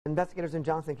Investigators in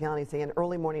Johnson County say an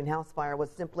early morning house fire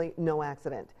was simply no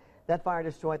accident. That fire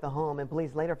destroyed the home, and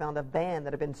police later found a van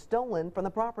that had been stolen from the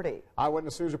property.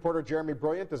 Eyewitness News reporter Jeremy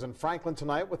Brilliant is in Franklin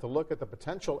tonight with a look at the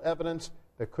potential evidence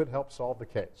that could help solve the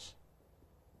case.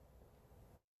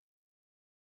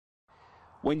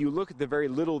 When you look at the very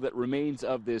little that remains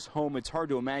of this home, it's hard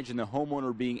to imagine the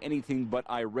homeowner being anything but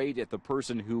irate at the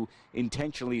person who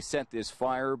intentionally set this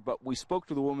fire. But we spoke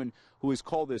to the woman who has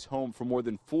called this home for more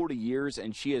than 40 years,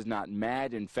 and she is not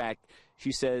mad. In fact,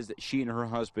 she says that she and her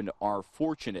husband are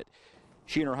fortunate.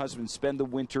 She and her husband spend the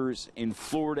winters in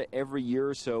Florida every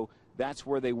year, so that's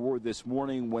where they were this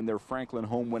morning when their Franklin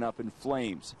home went up in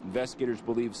flames. Investigators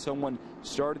believe someone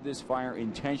started this fire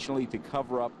intentionally to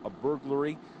cover up a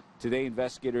burglary. Today,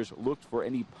 investigators looked for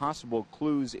any possible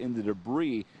clues in the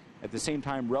debris. At the same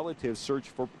time, relatives searched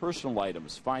for personal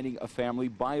items, finding a family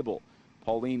Bible.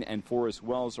 Pauline and Forrest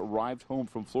Wells arrived home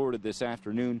from Florida this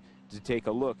afternoon to take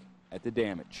a look at the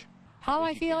damage. How am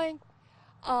I feeling?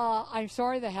 I'm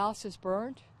sorry the house is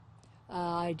burned.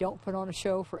 I don't put on a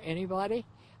show for anybody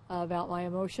about my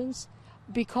emotions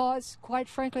because, quite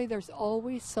frankly, there's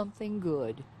always something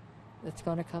good that's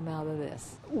going to come out of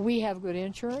this. We have good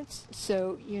insurance,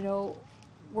 so, you know,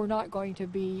 we're not going to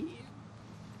be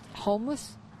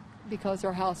homeless because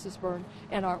our house is burned,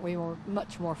 and aren't we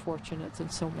much more fortunate than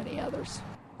so many others?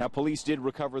 Now, police did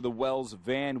recover the Wells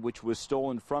van, which was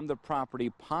stolen from the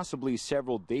property possibly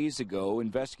several days ago.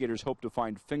 Investigators hope to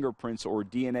find fingerprints or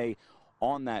DNA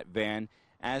on that van.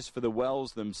 As for the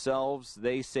Wells themselves,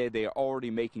 they say they are already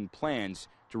making plans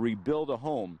to rebuild a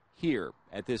home here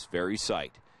at this very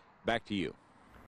site. Back to you.